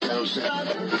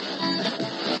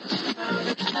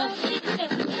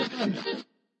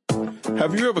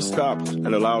Have you ever stopped and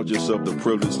allowed yourself the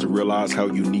privilege to realize how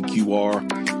unique you are,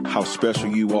 how special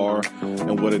you are,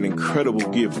 and what an incredible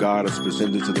gift God has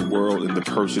presented to the world in the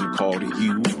person called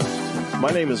you?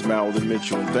 My name is Malden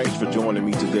Mitchell, and thanks for joining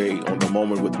me today on the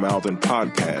Moment with Malden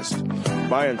podcast.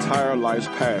 My entire life's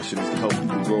passion is to help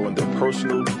people grow in their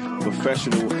personal,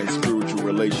 professional, and spiritual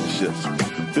relationships.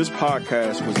 This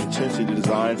podcast was intentionally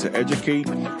designed to educate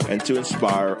and to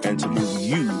inspire and to move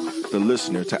you, the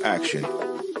listener, to action.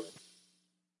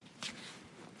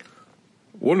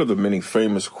 One of the many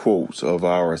famous quotes of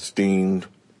our esteemed,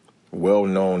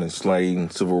 well-known and slain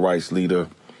civil rights leader,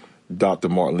 Dr.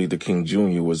 Martin Luther King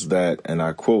Jr. was that, and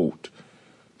I quote,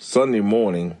 "Sunday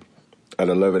morning at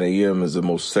 11 a.m. is the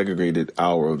most segregated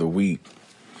hour of the week."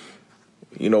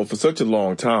 You know, for such a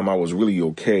long time, I was really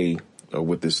okay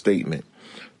with this statement.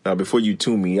 Now, before you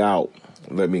tune me out,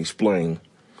 let me explain.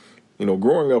 You know,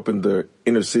 growing up in the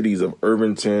inner cities of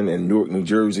Irvington and Newark, New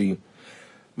Jersey,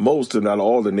 most, if not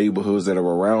all, the neighborhoods that are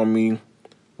around me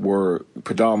were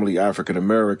predominantly African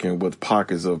American, with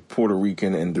pockets of Puerto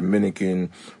Rican and Dominican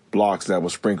blocks that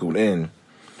were sprinkled in.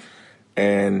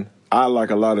 And I, like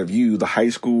a lot of you, the high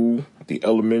school, the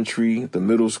elementary, the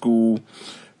middle school,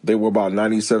 they were about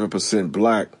 97%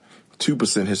 black,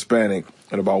 2% Hispanic,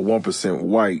 and about 1%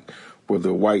 white, were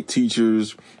the white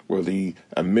teachers, were the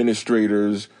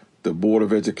administrators, the Board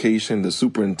of Education, the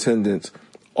superintendents.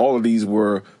 All of these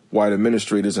were white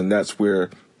administrators, and that's where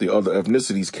the other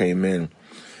ethnicities came in.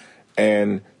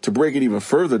 And to break it even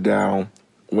further down,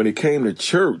 when it came to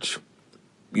church,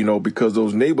 you know, because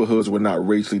those neighborhoods were not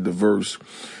racially diverse,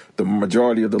 the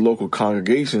majority of the local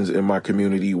congregations in my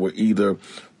community were either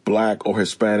black or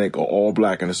Hispanic or all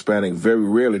black and Hispanic. Very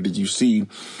rarely did you see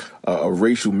a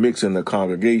racial mix in the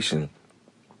congregation.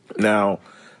 Now,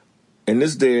 in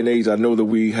this day and age, I know that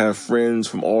we have friends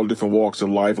from all different walks of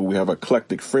life, and we have an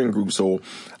eclectic friend group. So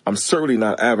I'm certainly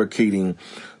not advocating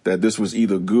that this was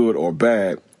either good or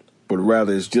bad, but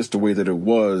rather it's just the way that it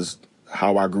was,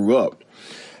 how I grew up.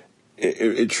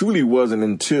 It truly wasn't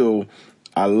until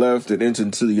I left and entered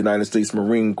into the United States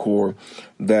Marine Corps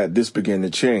that this began to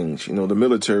change. You know, the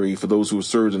military, for those who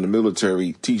served in the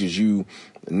military, teaches you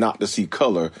not to see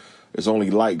color. It's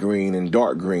only light green and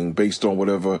dark green based on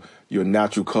whatever your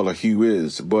natural color hue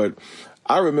is. But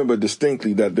I remember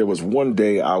distinctly that there was one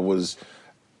day I was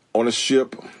on a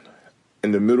ship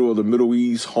in the middle of the Middle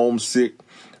East, homesick,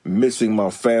 missing my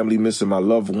family, missing my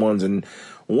loved ones. And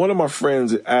one of my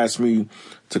friends asked me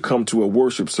to come to a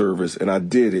worship service, and I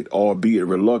did it, albeit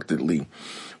reluctantly.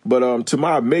 But to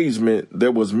my amazement,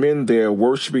 there was men there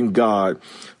worshiping God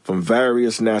from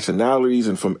various nationalities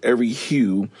and from every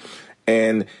hue.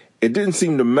 And it didn't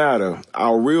seem to matter.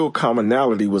 Our real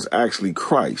commonality was actually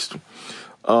Christ.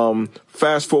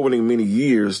 Fast forwarding many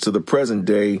years to the present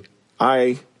day,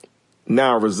 I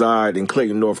now reside in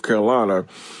Clayton, North Carolina,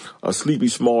 a sleepy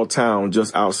small town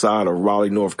just outside of Raleigh,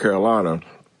 North Carolina.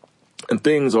 And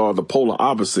things are the polar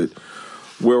opposite.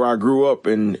 Where I grew up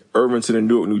in Irvington and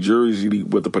Newark, New Jersey,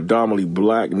 with a predominantly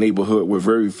black neighborhood with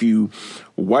very few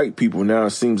white people, now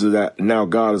it seems that now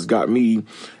God has got me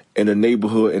in a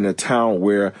neighborhood, in a town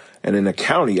where, and in a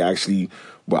county actually,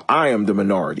 where I am the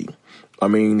minority. I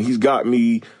mean, he's got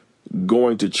me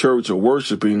going to church or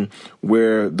worshiping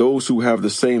where those who have the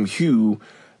same hue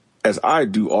as I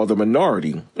do are the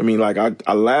minority. I mean, like,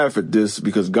 I laugh at this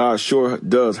because God sure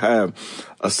does have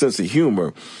a sense of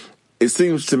humor. It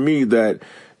seems to me that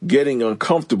getting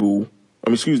comfortable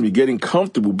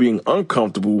being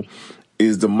uncomfortable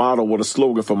is the motto or the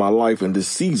slogan for my life in this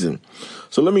season.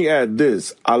 So let me add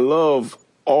this. I love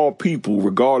all people,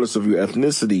 regardless of your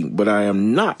ethnicity, but I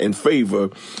am not in favor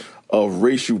of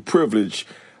racial privilege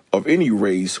of any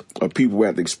race of people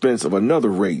at the expense of another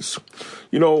race.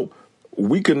 You know,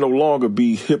 we can no longer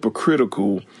be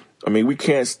hypocritical. I mean, we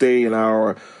can't stay in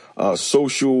our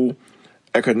social,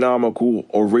 economical,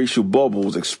 or racial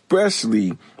bubbles,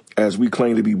 especially as we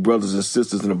claim to be brothers and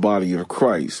sisters in the body of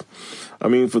Christ. I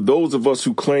mean, for those of us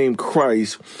who claim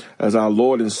Christ as our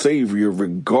Lord and Savior,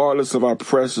 regardless of our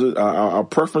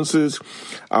preferences,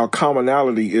 our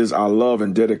commonality is our love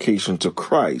and dedication to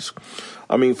Christ.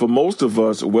 I mean, for most of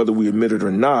us, whether we admit it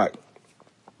or not,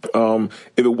 if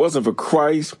it wasn't for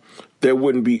Christ, there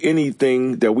wouldn't be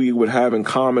anything that we would have in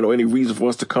common or any reason for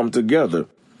us to come together.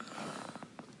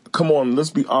 Come on,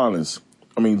 let's be honest.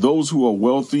 I mean, those who are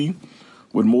wealthy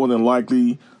would more than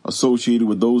likely associated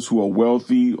with those who are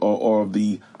wealthy or of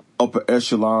the upper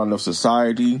echelon of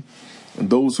society. And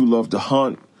those who love to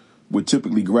hunt would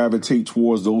typically gravitate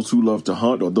towards those who love to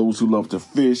hunt, or those who love to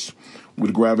fish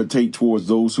would gravitate towards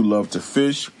those who love to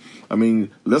fish. I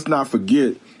mean, let's not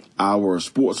forget our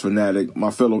sports fanatic, my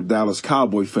fellow Dallas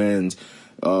Cowboy fans.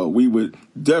 We would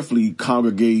definitely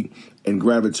congregate and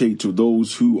gravitate to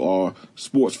those who are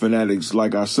sports fanatics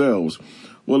like ourselves.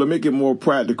 Well, to make it more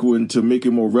practical and to make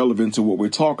it more relevant to what we're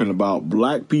talking about,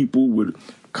 black people would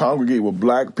congregate with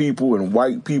black people and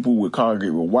white people would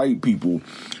congregate with white people.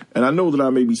 And I know that I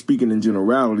may be speaking in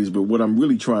generalities, but what I'm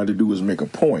really trying to do is make a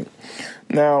point.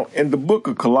 Now, in the book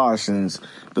of Colossians,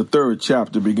 the 3rd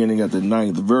chapter, beginning at the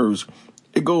 9th verse,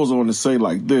 it goes on to say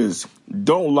like this: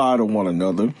 don't lie to one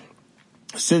another,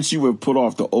 since you have put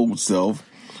off the old self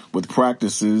with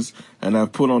practices and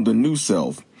have put on the new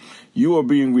self. You are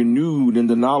being renewed in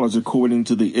the knowledge according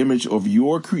to the image of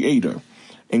your Creator.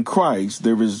 In Christ,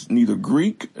 there is neither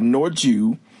Greek nor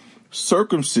Jew,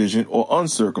 circumcision or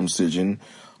uncircumcision,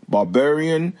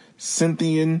 barbarian,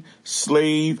 Scythian,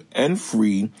 slave, and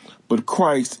free, but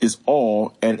Christ is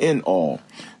all and in all.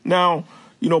 Now,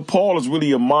 Paul is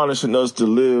really admonishing us to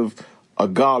live a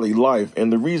godly life,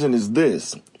 and the reason is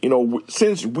this.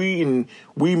 Since we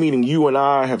meaning you and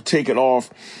I have taken off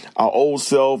our old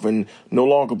self and no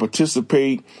longer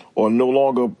participate or no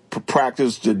longer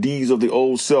practice the deeds of the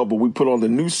old self, but we put on the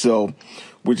new self,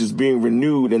 which is being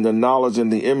renewed in the knowledge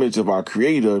and the image of our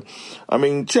Creator. I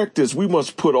mean, check this. We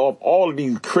must put off all of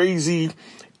these crazy,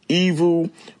 evil,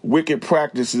 wicked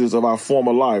practices of our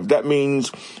former life. That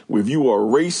means if you were a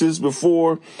racist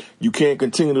before, you can't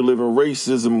continue to live in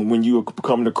racism when you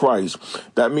come to Christ.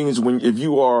 That means if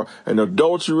you are an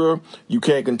adulterer, you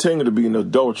can't continue to be an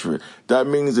adulterer. That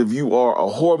means if you are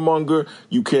a whoremonger,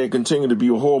 you can't continue to be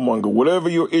a whoremonger. Whatever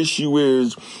your issue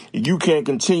is, you can't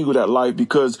continue that life,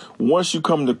 because once you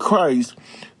come to Christ,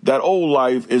 that old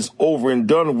life is over and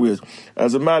done with.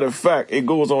 As a matter of fact, it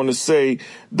goes on to say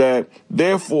that,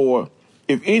 therefore,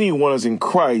 if anyone is in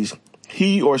Christ,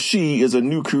 he or she is a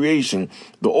new creation.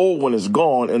 The old one is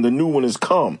gone and the new one is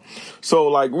come. So,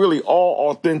 really,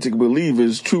 all authentic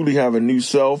believers truly have a new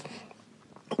self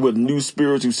with new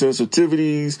spiritual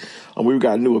sensitivities. We've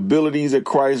got new abilities that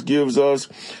Christ gives us.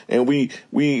 And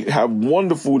we have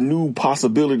wonderful new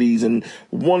possibilities and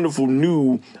wonderful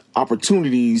new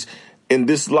opportunities in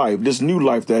this life, this new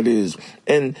life that is.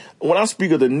 And when I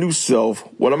speak of the new self,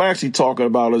 what I'm actually talking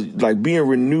about is being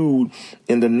renewed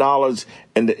in the knowledge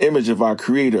and the image of our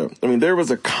Creator. I mean, there is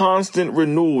a constant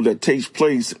renewal that takes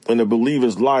place in a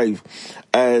believer's life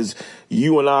as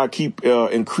you and I keep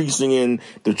increasing in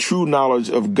the true knowledge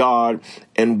of God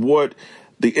and what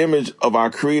the image of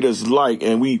our Creator is like,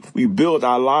 and we build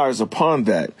our lives upon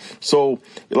that. So,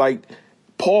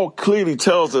 Paul clearly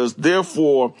tells us,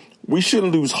 therefore, we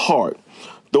shouldn't lose heart.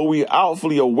 Though we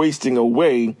outwardly are wasting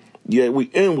away, yet we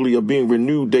inwardly are being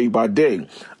renewed day by day.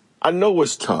 I know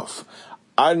it's tough.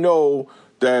 I know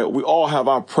that we all have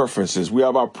our preferences. We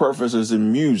have our preferences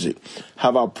in music,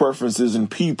 have our preferences in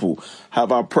people,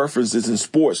 have our preferences in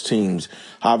sports teams,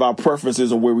 have our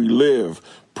preferences in where we live,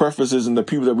 preferences in the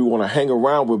people that we want to hang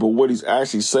around with. But what he's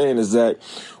actually saying is that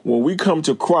when we come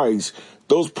to Christ,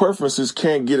 those preferences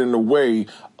can't get in the way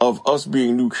of us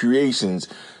being new creations.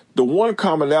 The one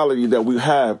commonality that we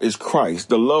have is Christ,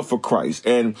 the love for Christ.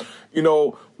 And,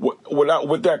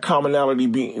 with that commonality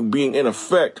being in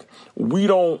effect, we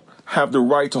don't have the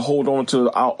right to hold on to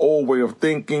our old way of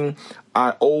thinking,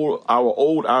 our old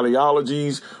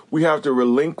ideologies. We have to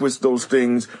relinquish those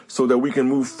things so that we can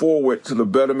move forward to the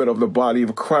betterment of the body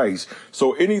of Christ.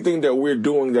 So anything that we're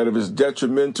doing that if it's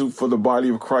detrimental for the body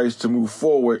of Christ to move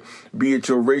forward, be it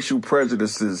your racial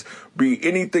prejudices, be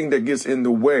anything that gets in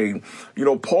the way.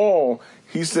 Paul,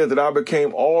 he said that I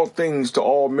became all things to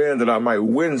all men that I might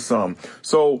win some.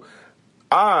 So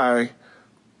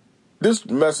this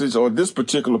message or this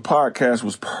particular podcast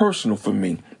was personal for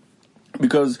me,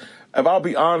 because if I'll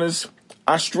be honest,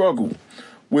 I struggle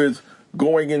with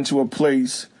going into a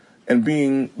place and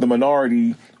being the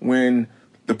minority when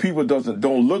the people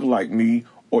don't look like me,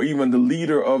 or even the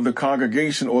leader of the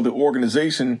congregation or the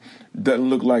organization doesn't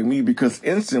look like me, because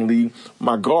instantly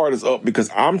my guard is up, because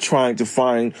I'm trying to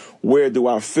find where do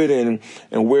I fit in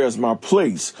and where's my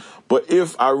place. But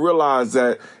if I realize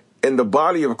that in the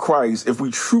body of Christ, if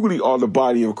we truly are the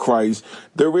body of Christ,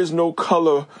 there is no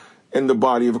color in the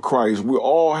body of Christ. We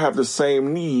all have the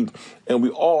same need and we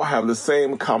all have the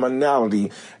same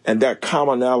commonality, and that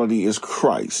commonality is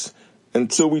Christ.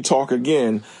 Until we talk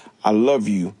again, I love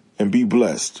you and be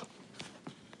blessed.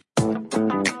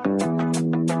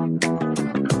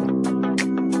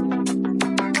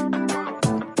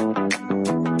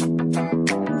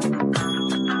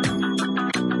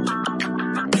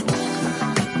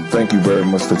 Thank you very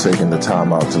much for taking the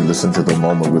time out to listen to the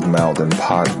Moment with Malden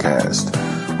podcast.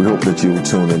 We hope that you'll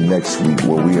tune in next week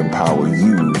where we empower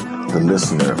you the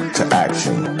listener to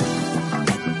action.